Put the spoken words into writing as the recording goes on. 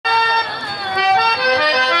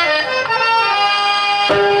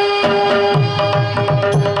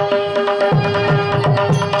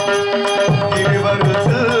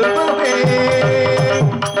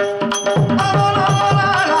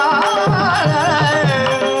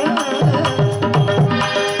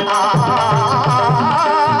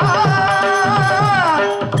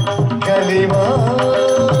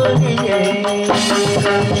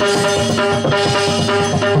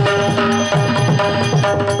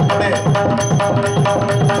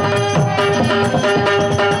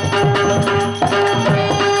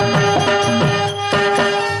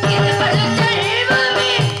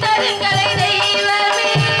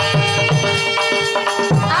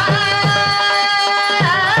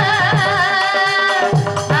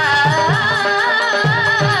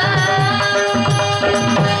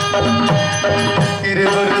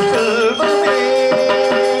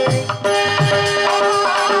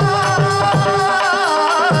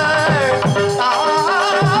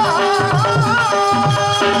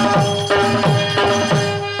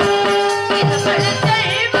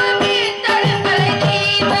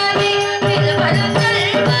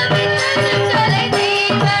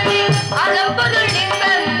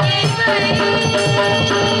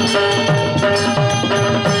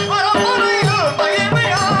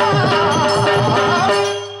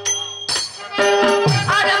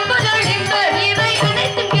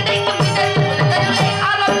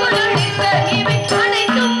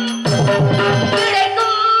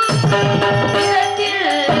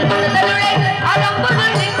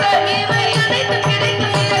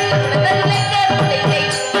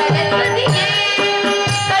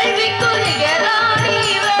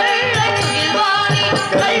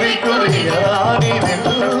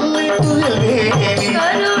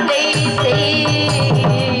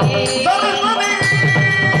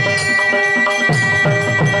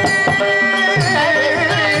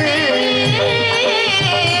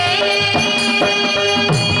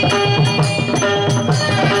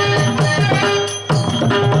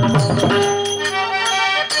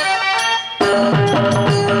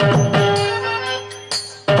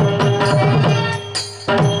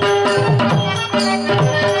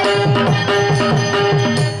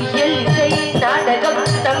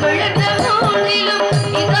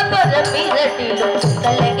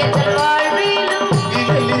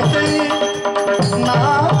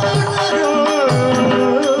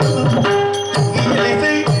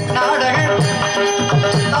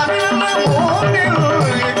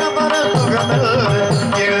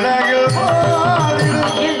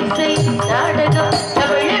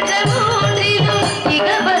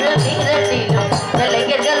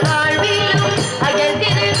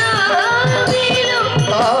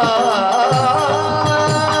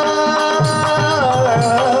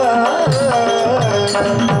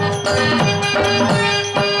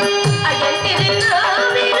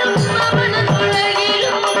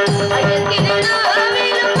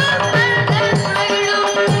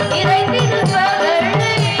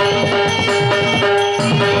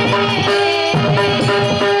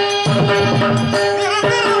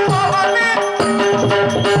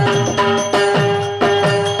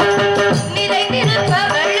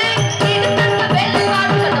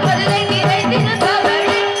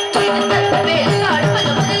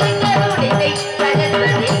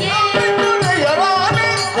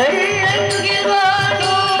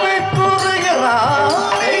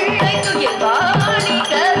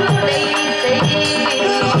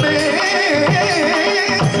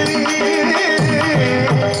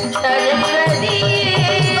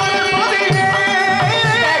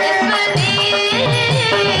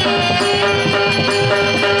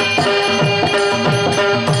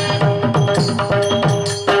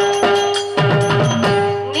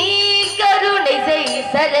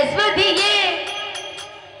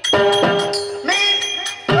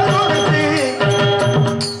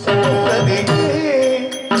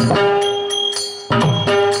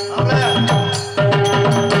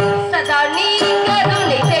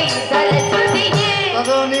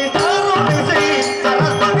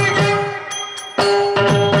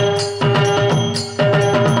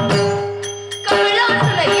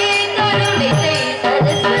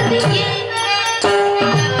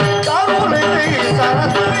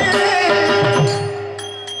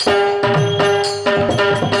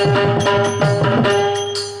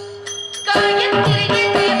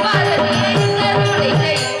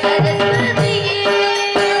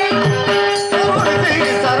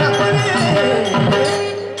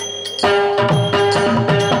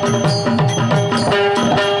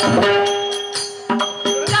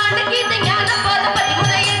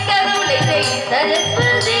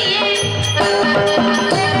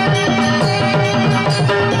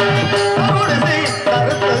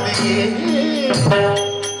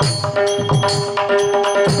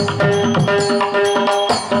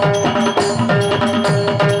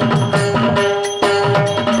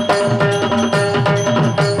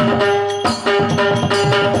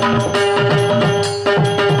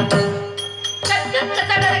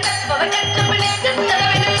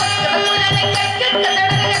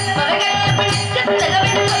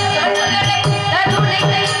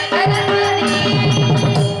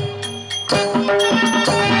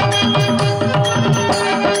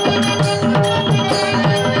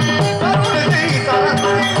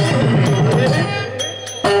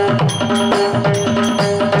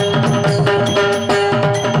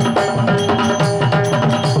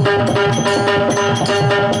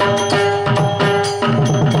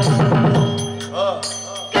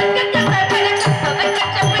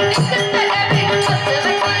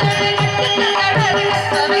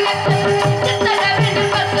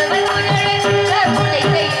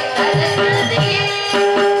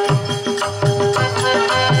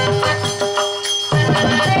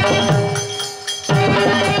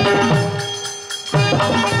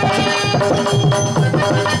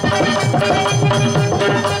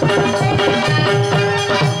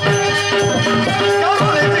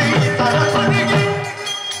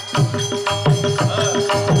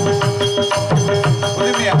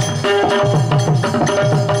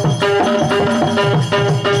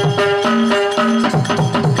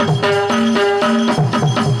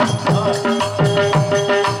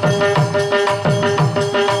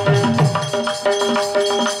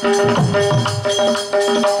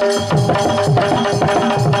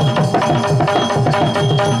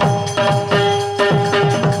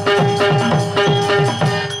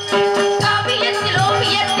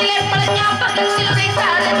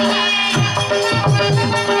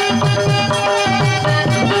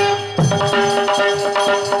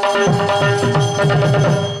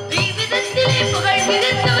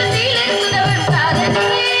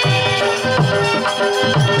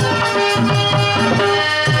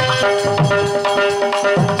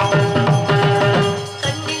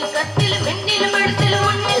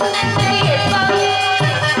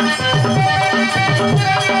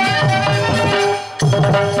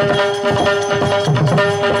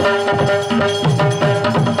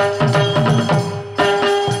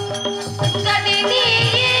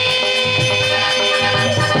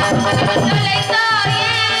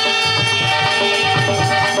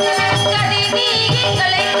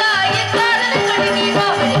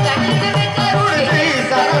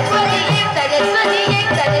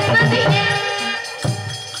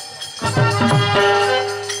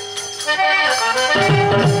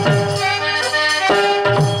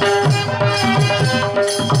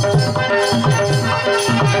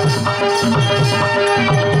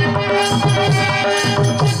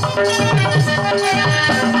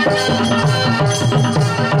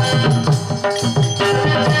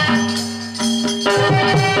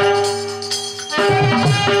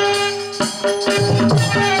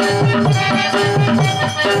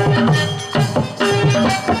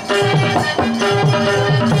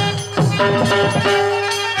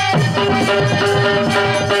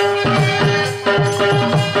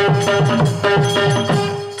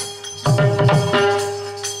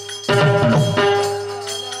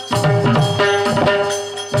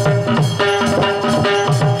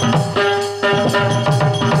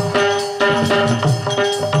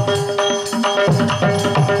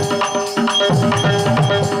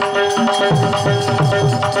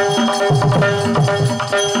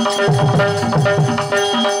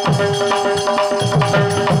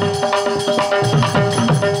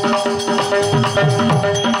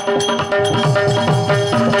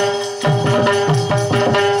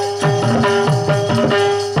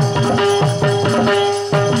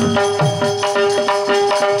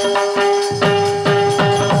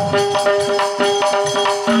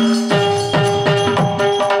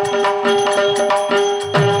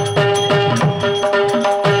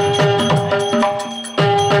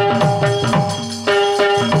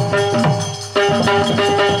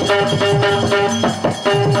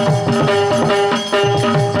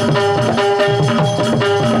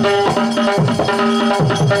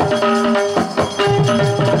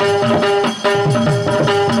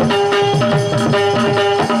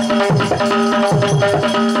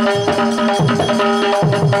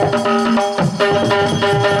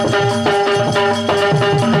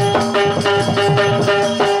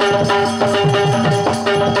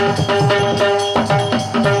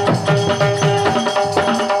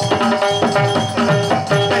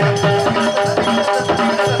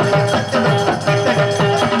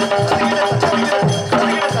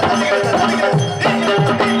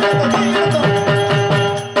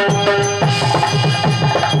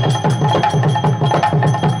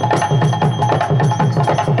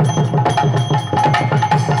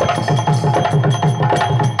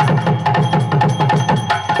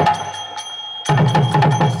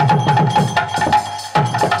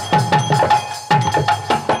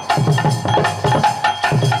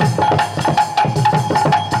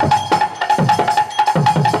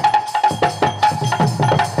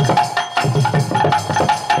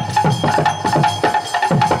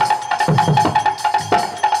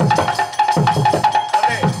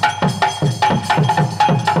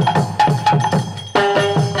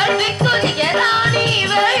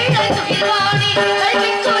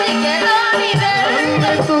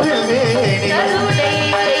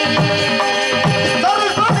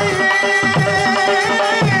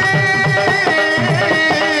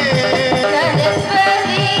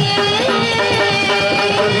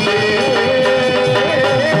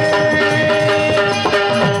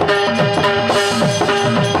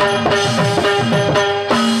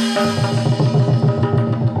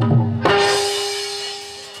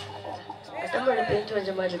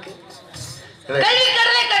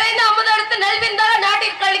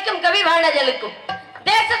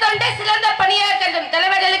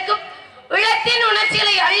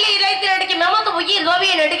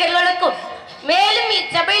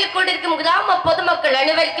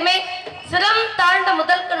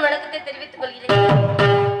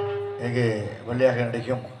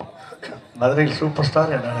மதுரையில் super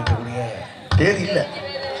star என்று நினைக்கக்கூடிய தேதி இல்லை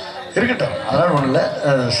இருக்கட்டும், அதனால் ஒன்றும் இல்லை.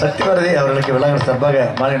 சக்தி பாரதி அவர்களுக்கு விழாங்கள் சார்பாக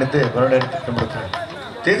மாலை எடுத்து வருடம் எடுத்து கொடுத்தாங்க.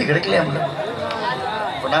 தேதி கிடைக்கலையா?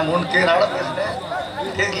 இப்போ நான் 3 தேதி நாளாக பேசுகிறேன்,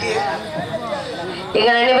 தேதி இல்லையே.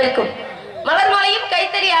 எங்கள் அனைவருக்கும் மலர் மாலையும்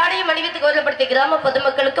கைத்தறி ஆடையும் அணிவித்து கௌரவப்படுத்திய கிராம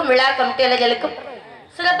பொதுமக்களுக்கும் விழா கமிட்டியாளர்களுக்கும்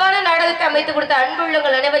சிறப்பான நாடகத்தை அமைத்து கொடுத்த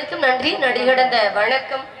அன்புள்ளங்கள் அனைவருக்கும் நன்றி. நன்றி கடந்த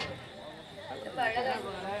வணக்கம்.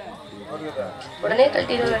 உடனே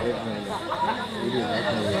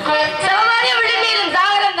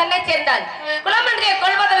சாகரம் தன்னை சேர்ந்தால் குலமன்றைய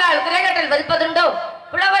கொள்வதனால் குறைகட்டல் வதிப்பதுண்டோ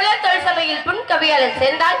புலவர தொழில் சபையில் புன் கவியாளர்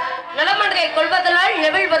சேர்ந்தால் நலமன்றைய கொள்வதனால்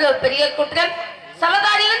நெவில் வருவ பெரிய குற்றம்.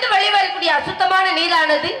 சமதாரிலிருந்து வெளிவரக்கூடிய அசுத்தமான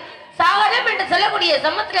நீரானது சாகரம் என்று சொல்லக்கூடிய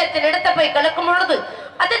சமுத்திரத்தின் இடத்தை போய் கலக்கும் பொழுது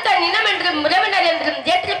அது தன் இனம் என்றும் உறவினர் என்றும்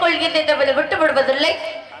ஏற்றுக் கொள்கிறதை தவிர விட்டுவிடுவதில்லை.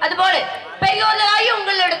 அதுபோல பெரியோராய்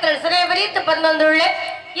உங்களிடத்தில் சிறை விரித்து பறந்துள்ள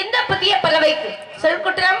இந்த புதிய பறவைக்கு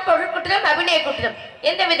சொற்குற்றம், பொருட்குற்றம், அபிநய குற்றம்,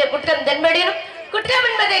 எந்தவித குற்றம் தென்படினும் குற்றம்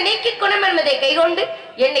என்பதை நீக்கி குணம் என்பதை கைகொண்டு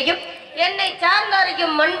என்னையும் என்னை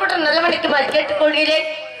சார்ந்தாரையும் மண்புடன் நலவணிக்குமாறு கேட்டுக்கொள்கிறேன்.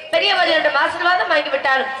 பெரியவர்களிடம் ஆசீர்வாதம்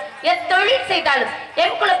வாங்கிவிட்டாலும் எத்தொழில் செய்தாலும்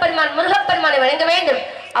என் குலப்பெருமான் முருகப்பெருமானை வழங்க வேண்டும்.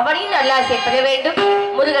 அவனையும் நல்லாசை பெற வேண்டும்.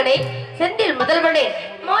 முருகனை, செந்தில் முதல்வனே,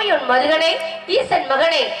 மோயோன் மருகனே, ஈசன்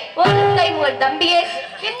மகனே, ஒரு கைமுகன் தம்பியே,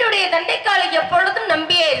 என்னுடைய தந்தைக்காலை எப்பொழுதும்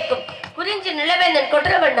நம்பியே இருக்கும். குறிஞ்சி நிலவேந்தன்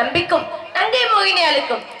கொற்றவன் நம்பிக்கும் நங்கை மோகினி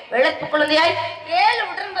அளிக்கும் வெள்ளப்பு குழந்தையாய் 7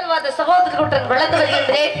 உடன்பருவாத சகோதரர்களுடன் வளர்ந்து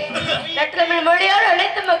வருகின்றேன். நற்றமிழ் மொழியால்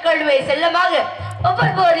அனைத்து மக்களுமே செல்லமாக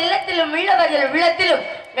ஒவ்வொரு இல்லத்திலும் உள்ளவர்கள் உள்ளத்திலும்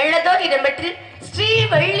நல்லதோர் இடம்பெற்று ஸ்ரீ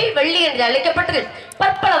வள்ளி வள்ளி என்று அழைக்கப்பட்டு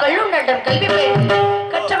பற்பல வள்ளுநரிடம் கல்வி பயின்று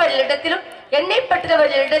கற்றவர்களிடத்திலும் என்னை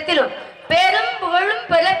பெற்றவர்களிடத்திலும் பேரும் புகழும்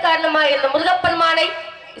பெற காரணமாக இருந்த முருகப்பெருமானை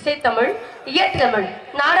இசைத்தமிழ், இயற்றமிழ்,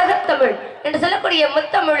 நாடகத்தமிழ் என்று சொல்லக்கூடிய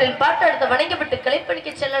முத்தமிழில் பாட்டெடுத்து வணங்கிவிட்டு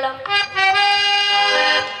கலைப்பணிக்க செல்லலாம்.